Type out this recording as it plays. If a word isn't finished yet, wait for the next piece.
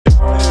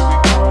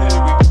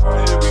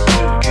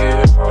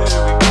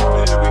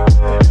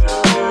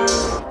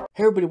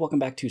everybody, welcome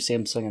back to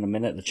Samsung in a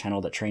Minute, the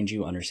channel that trains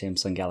you on your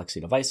Samsung Galaxy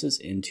devices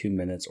in 2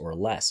 minutes or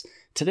less.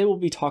 Today we'll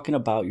be talking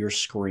about your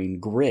screen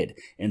grid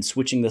and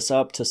switching this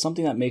up to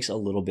something that makes a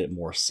little bit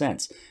more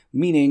sense.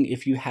 Meaning,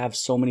 if you have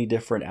so many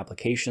different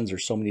applications or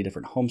so many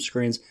different home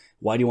screens,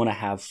 why do you want to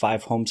have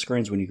 5 home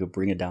screens when you could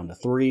bring it down to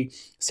 3?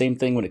 Same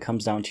thing when it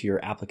comes down to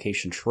your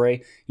application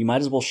tray. You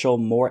might as well show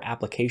more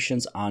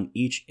applications on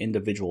each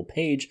individual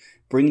page,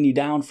 bringing you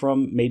down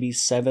from maybe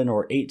 7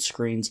 or 8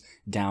 screens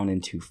down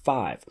into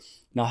 5.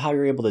 Now, how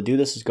you're able to do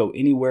this is go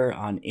anywhere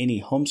on any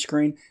home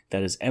screen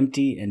that is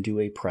empty and do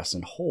a press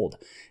and hold.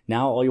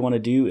 Now, all you want to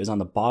do is on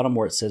the bottom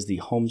where it says the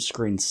home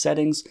screen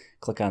settings,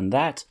 click on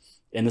that.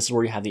 And this is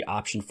where you have the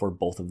option for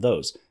both of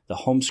those, the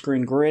home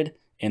screen grid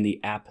and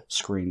the app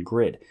screen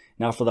grid.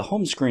 Now for the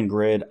home screen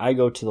grid, I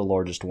go to the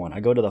largest one.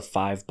 I go to the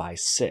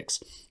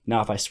 5x6.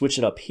 Now if I switch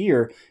it up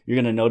here, you're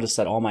going to notice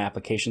that all my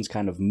applications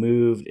kind of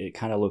moved. It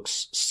kind of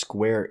looks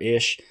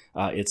square-ish.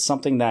 It's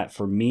something that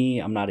for me,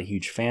 I'm not a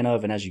huge fan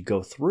of. And as you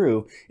go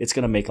through, it's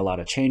going to make a lot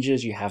of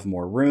changes. You have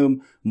more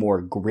room,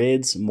 more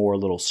grids, more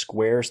little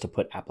squares to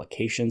put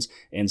applications,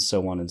 and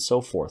so on and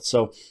so forth.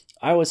 So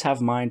I always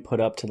have mine put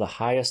up to the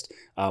highest,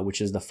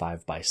 which is the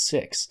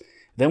 5x6.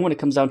 Then when it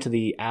comes down to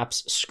the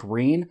apps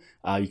screen,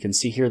 you can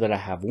see here that I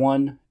have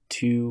 1,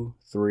 2,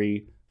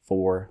 3,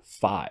 4,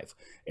 5.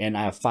 And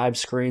I have 5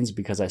 screens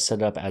because I set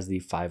it up as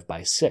the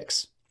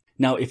 5x6.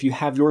 Now, if you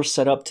have yours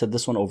set up to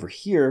this one over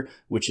here,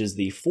 which is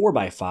the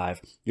 4x5,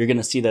 you're going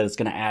to see that it's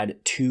going to add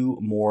 2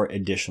 more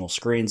additional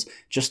screens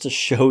just to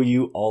show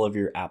you all of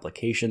your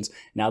applications.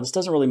 Now, this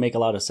doesn't really make a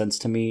lot of sense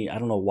to me. I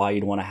don't know why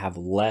you'd want to have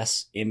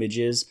less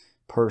images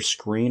per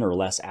screen or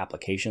less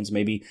applications.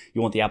 Maybe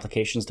you want the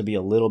applications to be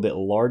a little bit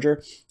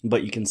larger,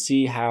 but you can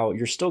see how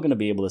you're still going to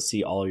be able to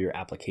see all of your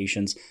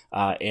applications,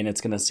 and it's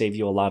going to save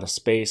you a lot of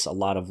space, a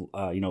lot of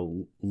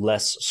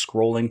less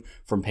scrolling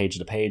from page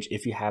to page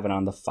if you have it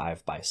on the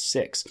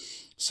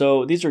 5x6.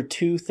 So these are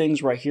 2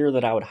 things right here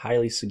that I would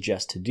highly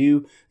suggest to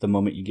do the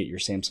moment you get your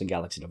Samsung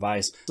Galaxy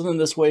device. So then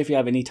this way, if you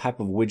have any type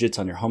of widgets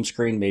on your home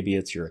screen, maybe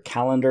it's your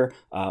calendar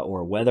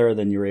or weather,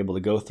 then you're able to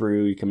go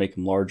through, you can make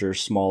them larger,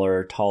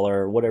 smaller,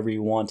 taller, whatever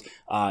you want,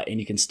 and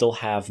you can still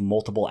have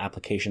multiple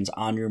applications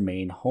on your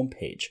main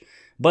homepage.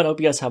 But I hope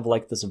you guys have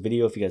liked this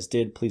video. If you guys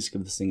did, please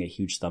give this thing a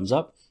huge thumbs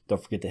up.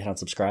 Don't forget to hit on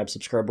subscribe.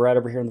 Subscribe right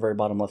over here on the very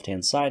bottom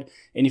left-hand side.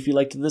 And if you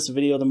liked this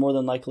video, then more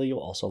than likely you'll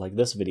also like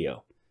this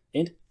video.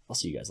 And I'll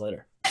see you guys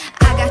later.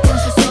 I got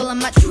tons of soul, I'm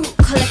a true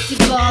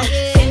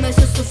collectible. Famous,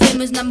 so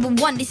famous,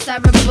 #1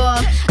 desirable.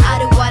 I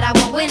do what I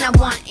want when I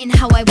want and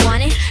how I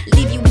want it.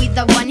 Leave you with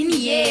the one in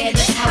the air,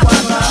 that's how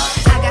I roll.